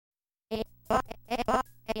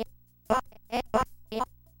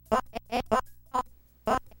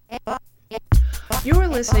You're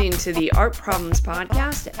listening to the Art Problems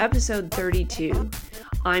Podcast, episode 32.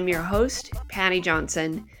 I'm your host, Patty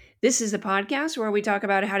Johnson. This is the podcast where we talk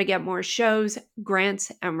about how to get more shows,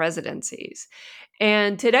 grants, and residencies.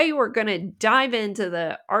 And today we're going to dive into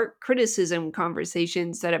the art criticism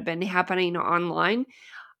conversations that have been happening online.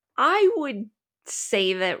 I would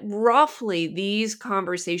say that roughly these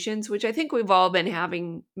conversations, which I think we've all been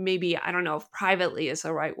having, maybe, I don't know if privately is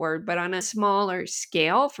the right word, but on a smaller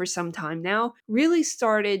scale for some time now, really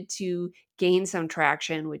started to gain some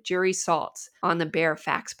traction with Jerry Saltz on the Bare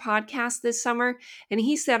Facts podcast this summer. And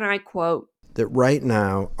he said, and I quote, that right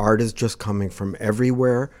now art is just coming from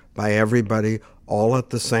everywhere, by everybody, all at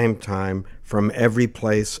the same time, from every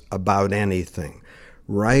place, about anything.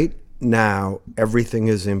 Right now, everything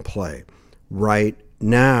is in play. Right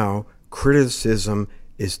now, criticism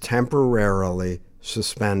is temporarily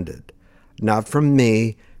suspended. Not from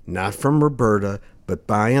me, not from Roberta, but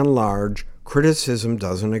by and large, criticism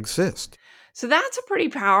doesn't exist. So that's a pretty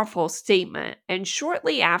powerful statement. And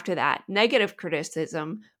shortly after that, Negative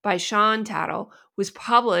Criticism by Sean Tattle was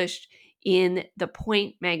published in The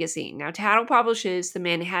Point magazine. Now, Tattle publishes the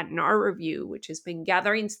Manhattan Art Review, which has been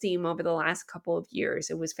gathering steam over the last couple of years.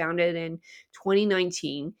 It was founded in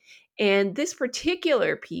 2019. And this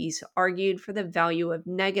particular piece argued for the value of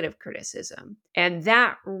negative criticism. And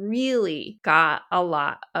that really got a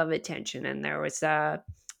lot of attention. And there was I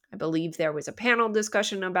believe there was a panel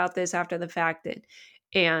discussion about this after the fact.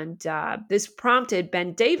 And this prompted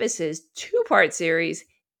Ben Davis's two-part series,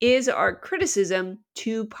 Is Art Criticism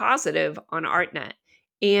Too Positive on ArtNet?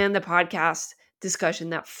 And the podcast discussion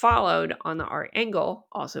that followed on the Art Angle,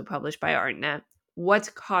 also published by ArtNet, What's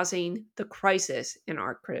Causing the Crisis in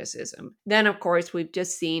Art Criticism? Then, of course, we've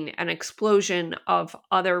just seen an explosion of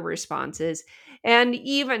other responses and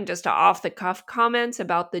even just off-the-cuff comments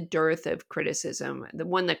about the dearth of criticism. The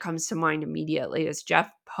one that comes to mind immediately is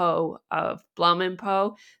Jeff Poe of Blum &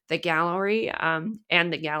 Poe, the gallery, and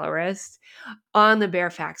the gallerist, on the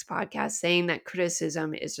Bare Facts podcast, saying that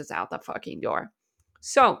criticism is just out the fucking door.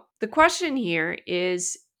 So the question here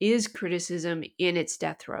is criticism in its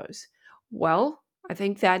death throes? Well, I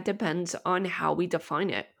think that depends on how we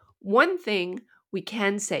define it. One thing we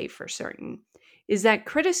can say for certain is that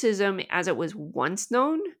criticism, as it was once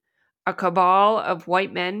known, a cabal of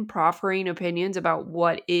white men proffering opinions about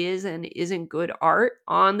what is and isn't good art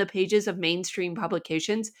on the pages of mainstream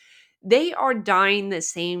publications, they are dying the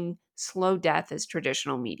same slow death as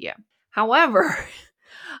traditional media. However,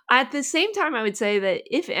 at the same time, I would say that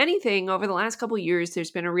if anything, over the last couple of years,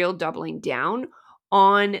 there's been a real doubling down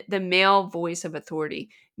on the male voice of authority,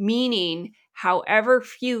 meaning however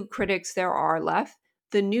few critics there are left,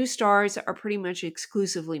 the new stars are pretty much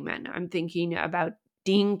exclusively men. I'm thinking about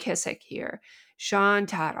Dean Kissick here, Sean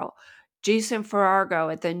Tattle, Jason Farrago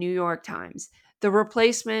at the New York Times. The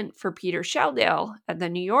replacement for Peter Sheldale at the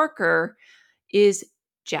New Yorker is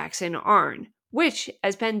Jackson Arn, which,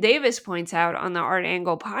 as Ben Davis points out on the Art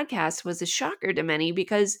Angle podcast, was a shocker to many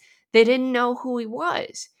because they didn't know who he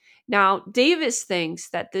was. Now, Davis thinks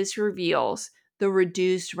that this reveals the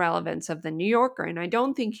reduced relevance of the New Yorker, and I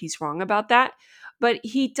don't think he's wrong about that, but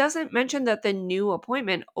he doesn't mention that the new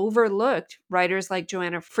appointment overlooked writers like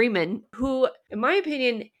Joanna Freeman, who, in my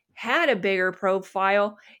opinion, had a bigger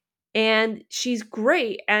profile, and she's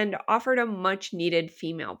great and offered a much needed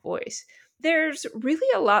female voice. There's really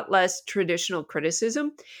a lot less traditional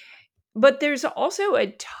criticism, but there's also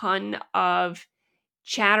a ton of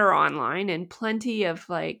chatter online and plenty of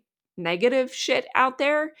negative shit out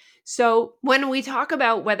there. So when we talk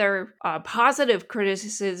about whether positive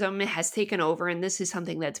criticism has taken over, and this is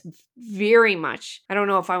something that's very much, I don't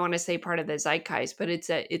know if I want to say part of the zeitgeist, but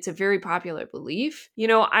it's a very popular belief.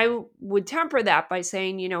 I would temper that by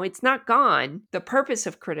saying, it's not gone. The purpose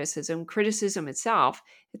of criticism itself,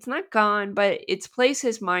 it's not gone, but its place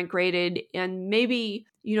has migrated, and maybe,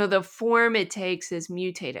 the form it takes is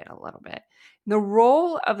mutated a little bit. The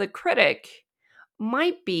role of the critic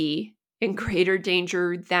might be in greater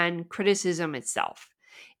danger than criticism itself.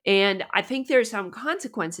 And I think there's some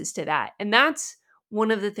consequences to that. And that's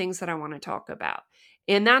one of the things that I want to talk about.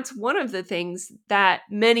 And that's one of the things that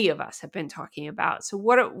many of us have been talking about. So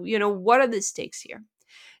what are the stakes here?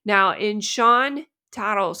 Now, in Sean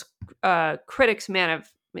Tattle's critics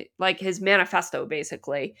his manifesto,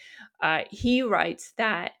 basically, he writes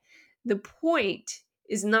that the point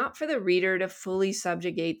is not for the reader to fully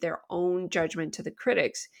subjugate their own judgment to the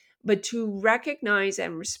critics, but to recognize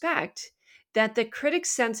and respect that the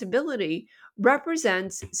critic's sensibility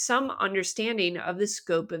represents some understanding of the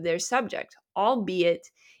scope of their subject, albeit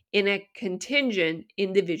in a contingent,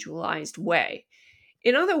 individualized way.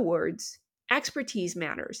 In other words, expertise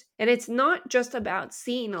matters. And it's not just about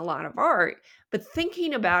seeing a lot of art, but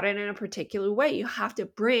thinking about it in a particular way. You have to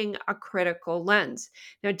bring a critical lens.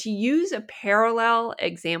 Now, to use a parallel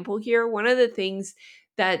example here, one of the things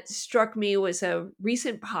that struck me was a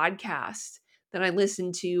recent podcast that I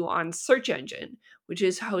listened to on Search Engine, which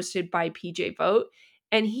is hosted by PJ Vogt.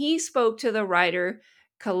 And he spoke to the writer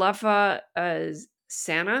Kalefa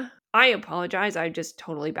Sana. I apologize. I just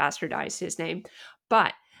totally bastardized his name.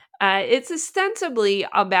 But it's ostensibly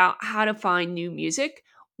about how to find new music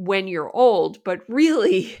when you're old. But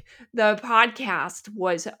really, the podcast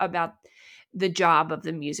was about the job of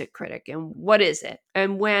the music critic and what is it.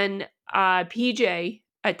 And when PJ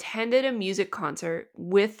attended a music concert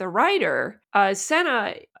with the writer,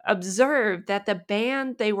 Senna observed that the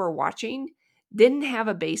band they were watching didn't have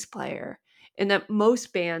a bass player and that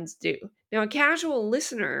most bands do. Now, a casual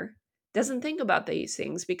listener doesn't think about these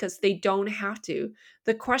things because they don't have to.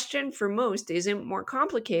 The question for most isn't more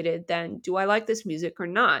complicated than, do I like this music or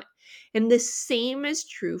not? And the same is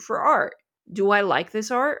true for art. Do I like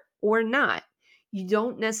this art or not? You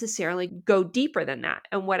don't necessarily go deeper than that.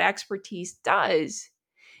 And what expertise does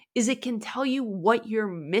is it can tell you what you're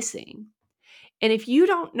missing. And if you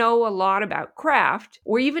don't know a lot about craft,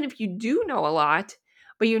 or even if you do know a lot,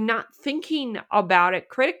 but you're not thinking about it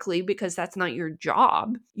critically because that's not your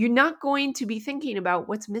job, you're not going to be thinking about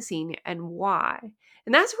what's missing and why.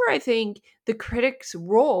 And that's where I think the critic's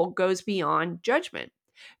role goes beyond judgment.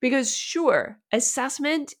 Because sure,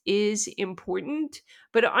 assessment is important,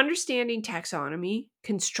 but understanding taxonomy,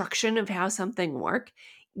 construction of how something works,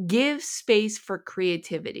 gives space for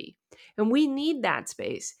creativity. And we need that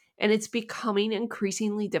space. And it's becoming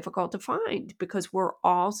increasingly difficult to find because we're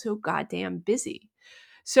all so goddamn busy.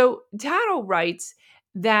 So Tattle writes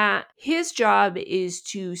that his job is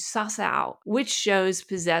to suss out which shows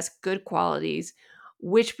possess good qualities,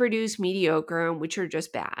 which produce mediocre, and which are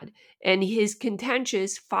just bad. And his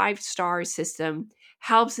contentious 5-star system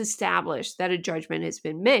helps establish that a judgment has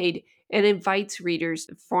been made and invites readers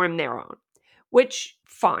to form their own, which,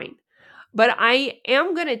 fine. But I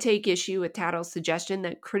am going to take issue with Tattle's suggestion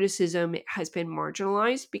that criticism has been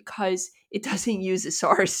marginalized because it doesn't use a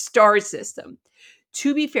star system.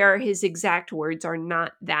 To be fair, his exact words are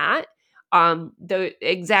not that. The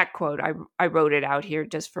exact quote, I wrote it out here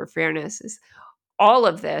just for fairness, is all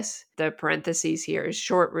of this, the parentheses here is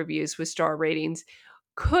short reviews with star ratings,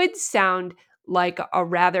 could sound like a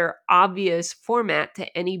rather obvious format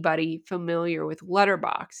to anybody familiar with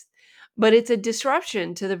Letterboxd, but it's a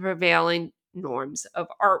disruption to the prevailing norms of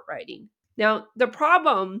art writing. Now, the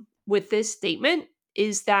problem with this statement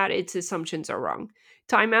is that its assumptions are wrong.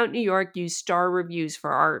 Time Out New York used star reviews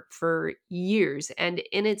for art for years, and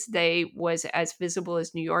in its day was as visible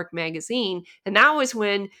as New York Magazine. And that was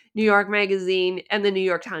when New York Magazine and the New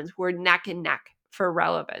York Times were neck and neck for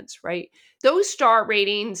relevance, right? Those star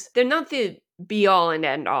ratings, they're not the be all and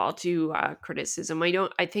end all to criticism.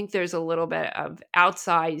 I think there's a little bit of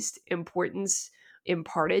outsized importance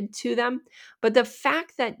imparted to them. But the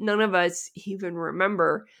fact that none of us even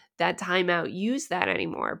remember that Time Out used that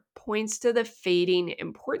anymore points to the fading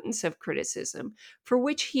importance of criticism, for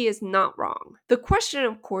which he is not wrong. The question,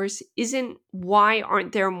 of course, isn't why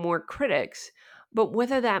aren't there more critics, but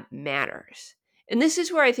whether that matters. And this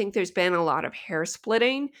is where I think there's been a lot of hair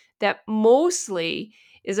splitting that mostly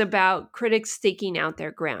is about critics staking out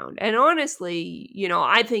their ground. And honestly,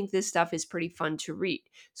 I think this stuff is pretty fun to read.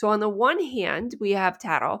 So on the one hand, we have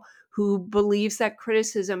Tattle, who believes that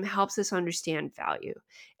criticism helps us understand value.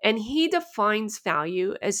 And he defines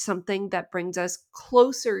value as something that brings us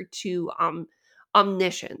closer to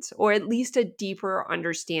omniscience, or at least a deeper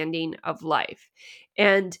understanding of life.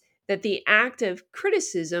 And that the act of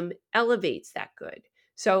criticism elevates that good.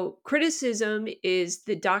 So criticism is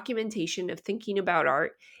the documentation of thinking about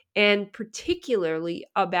art, and particularly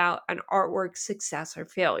about an artwork's success or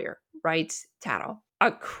failure, writes Tattle.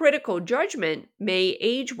 A critical judgment may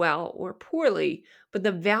age well or poorly, but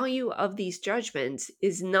the value of these judgments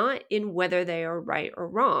is not in whether they are right or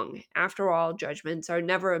wrong. After all, judgments are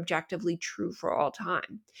never objectively true for all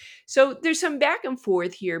time. So there's some back and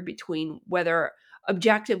forth here between whether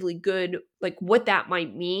objectively good, like what that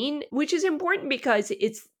might mean, which is important because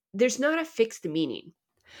there's not a fixed meaning.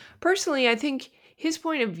 Personally, I think his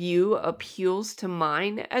point of view appeals to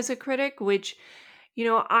mine as a critic, which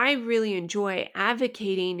I really enjoy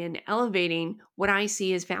advocating and elevating what I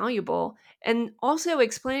see as valuable and also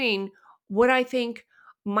explaining what I think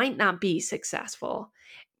might not be successful.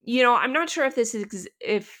 I'm not sure if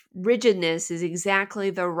if rigidness is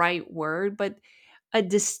exactly the right word, but a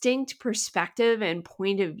distinct perspective and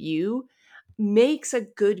point of view makes a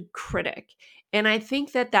good critic. And I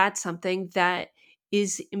think that that's something that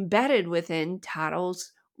is embedded within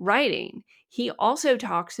Tattle's writing. He also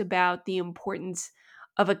talks about the importance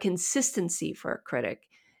of a consistency for a critic.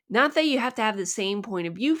 Not that you have to have the same point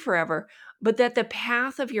of view forever, but that the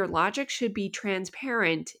path of your logic should be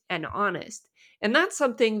transparent and honest. And that's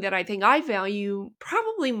something that I think I value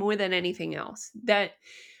probably more than anything else. That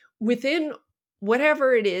within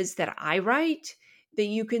whatever it is that I write, that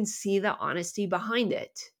you can see the honesty behind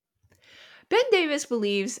it. Ben Davis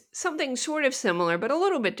believes something sort of similar, but a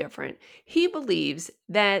little bit different. He believes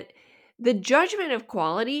that the judgment of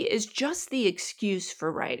quality is just the excuse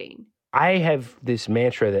for writing. I have this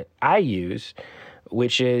mantra that I use,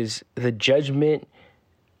 which is the judgment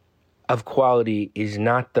of quality is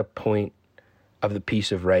not the point of the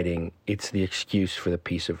piece of writing, it's the excuse for the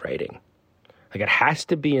piece of writing. Like, it has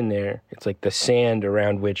to be in there. It's like the sand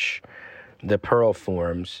around which the pearl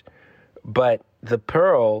forms. But the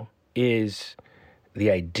pearl is the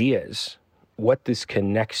ideas, what this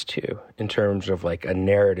connects to in terms of like a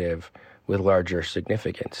narrative with larger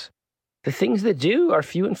significance. The things that do are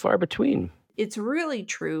few and far between. It's really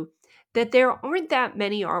true that there aren't that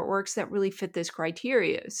many artworks that really fit this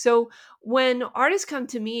criteria. So when artists come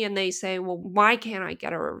to me and they say, well, why can't I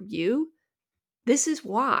get a review? This is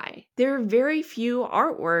why. There are very few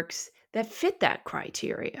artworks that fit that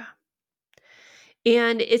criteria.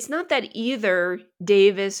 And it's not that either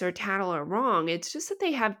Davis or Tattle are wrong. It's just that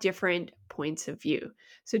they have different points of view.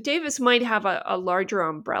 So Davis might have a larger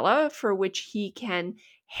umbrella for which he can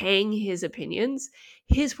hang his opinions.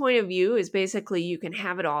 His point of view is basically you can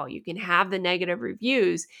have it all. You can have the negative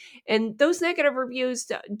reviews. And those negative reviews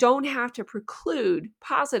don't have to preclude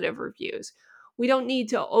positive reviews. We don't need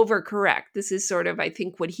to overcorrect. This is sort of, I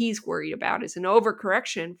think, what he's worried about is an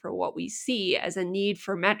overcorrection for what we see as a need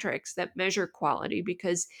for metrics that measure quality,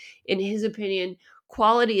 because in his opinion,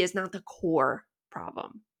 quality is not the core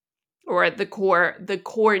problem or the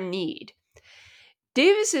core need.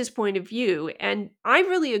 Davis's point of view, and I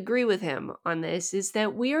really agree with him on this, is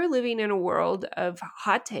that we are living in a world of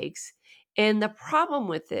hot takes. And the problem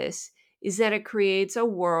with this is that it creates a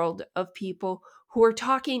world of people who are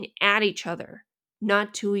talking at each other,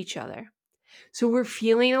 not to each other. So we're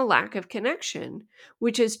feeling a lack of connection,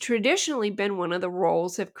 which has traditionally been one of the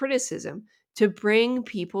roles of criticism, to bring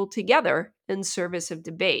people together in service of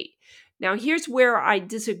debate. Now, here's where I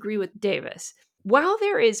disagree with Davis. While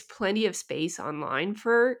there is plenty of space online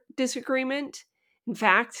for disagreement, in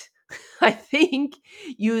fact, I think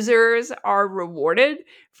users are rewarded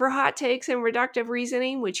for hot takes and reductive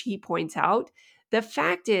reasoning, which he points out. The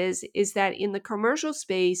fact is that in the commercial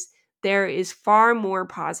space, there is far more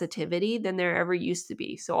positivity than there ever used to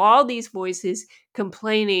be. So all these voices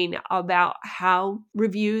complaining about how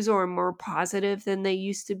reviews are more positive than they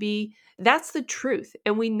used to be, that's the truth.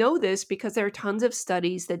 And we know this because there are tons of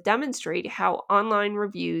studies that demonstrate how online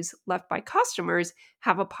reviews left by customers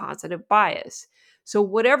have a positive bias. So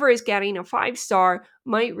whatever is getting a 5-star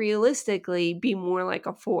might realistically be more like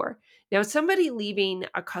a 4. Now, somebody leaving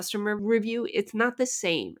a customer review, it's not the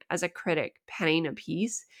same as a critic penning a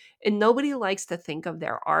piece. And nobody likes to think of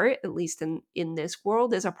their art, at least in this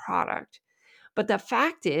world, as a product. But the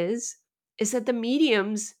fact is that the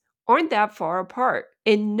mediums aren't that far apart.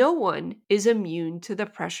 And no one is immune to the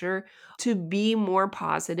pressure to be more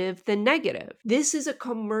positive than negative. This is a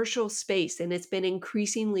commercial space, and it's been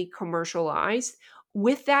increasingly commercialized.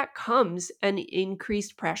 With that comes an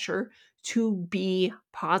increased pressure to be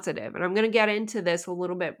positive. And I'm going to get into this a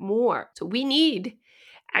little bit more. So we need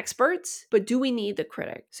experts, but do we need the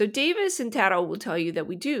critic? So Davis and Tattle will tell you that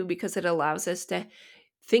we do, because it allows us to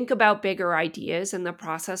think about bigger ideas, and the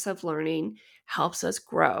process of learning helps us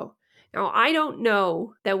grow. Now, I don't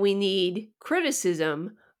know that we need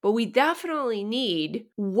criticism, but we definitely need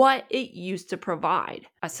what it used to provide: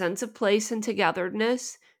 a sense of place and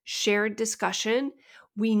togetherness, shared discussion.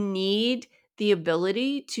 We need the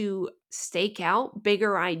ability to stake out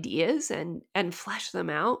bigger ideas and flesh them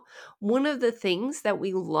out. One of the things that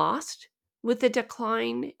we lost with the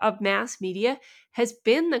decline of mass media has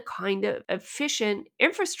been the kind of efficient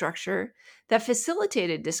infrastructure that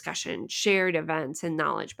facilitated discussion, shared events, and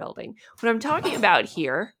knowledge building. What I'm talking about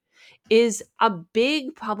here is a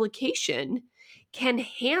big publication can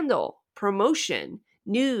handle promotion,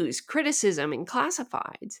 news, criticism, and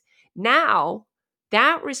classifieds. Now,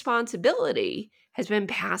 that responsibility has been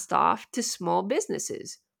passed off to small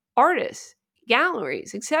businesses, artists,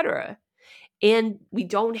 galleries, etc. And we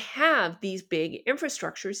don't have these big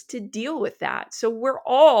infrastructures to deal with that. So we're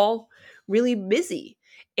all really busy.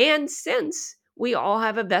 And since we all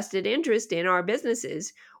have a vested interest in our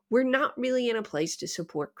businesses, we're not really in a place to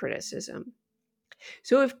support criticism.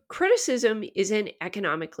 So if criticism isn't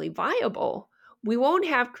economically viable, we won't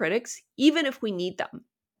have critics even if we need them.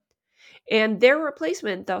 And their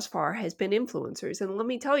replacement thus far has been influencers. And let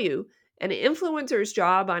me tell you, an influencer's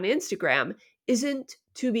job on Instagram isn't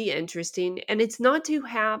to be interesting, and it's not to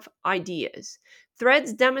have ideas.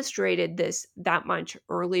 Threads demonstrated this that much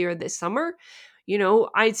earlier this summer.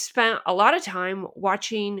 I spent a lot of time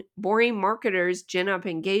watching boring marketers gin up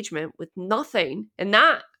engagement with nothing, and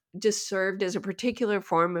that just served as a particular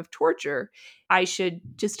form of torture. I should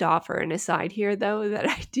just offer an aside here, though, that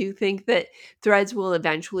I do think that Threads will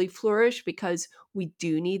eventually flourish because we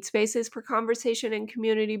do need spaces for conversation and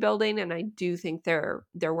community building, and I do think they're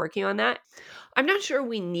working on that. I'm not sure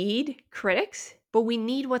we need critics, but we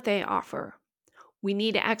need what they offer. We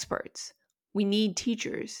need experts. We need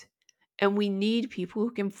teachers. And we need people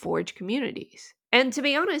who can forge communities. And to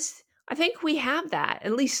be honest, I think we have that,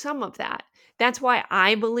 at least some of that. That's why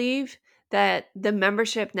I believe that the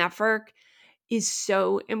membership network is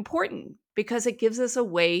so important, because it gives us a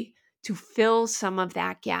way to fill some of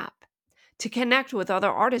that gap, to connect with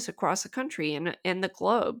other artists across the country and the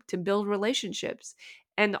globe, to build relationships.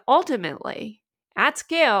 And ultimately, at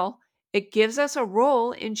scale, it gives us a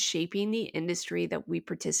role in shaping the industry that we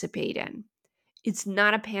participate in. It's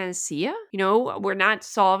not a panacea. We're not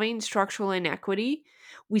solving structural inequity.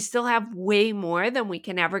 We still have way more than we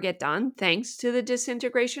can ever get done thanks to the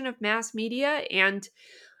disintegration of mass media and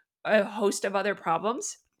a host of other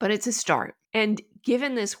problems. But it's a start. And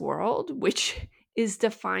given this world, which is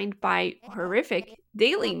defined by horrific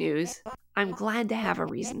daily news, I'm glad to have a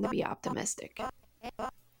reason to be optimistic.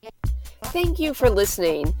 Thank you for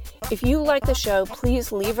listening. If you like the show,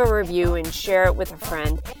 please leave a review and share it with a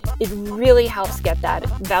friend. It really helps get that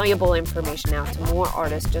valuable information out to more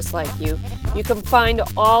artists just like you. You can find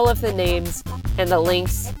all of the names and the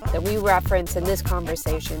links that we reference in this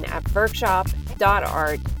conversation at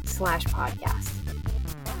workshop.art/podcast.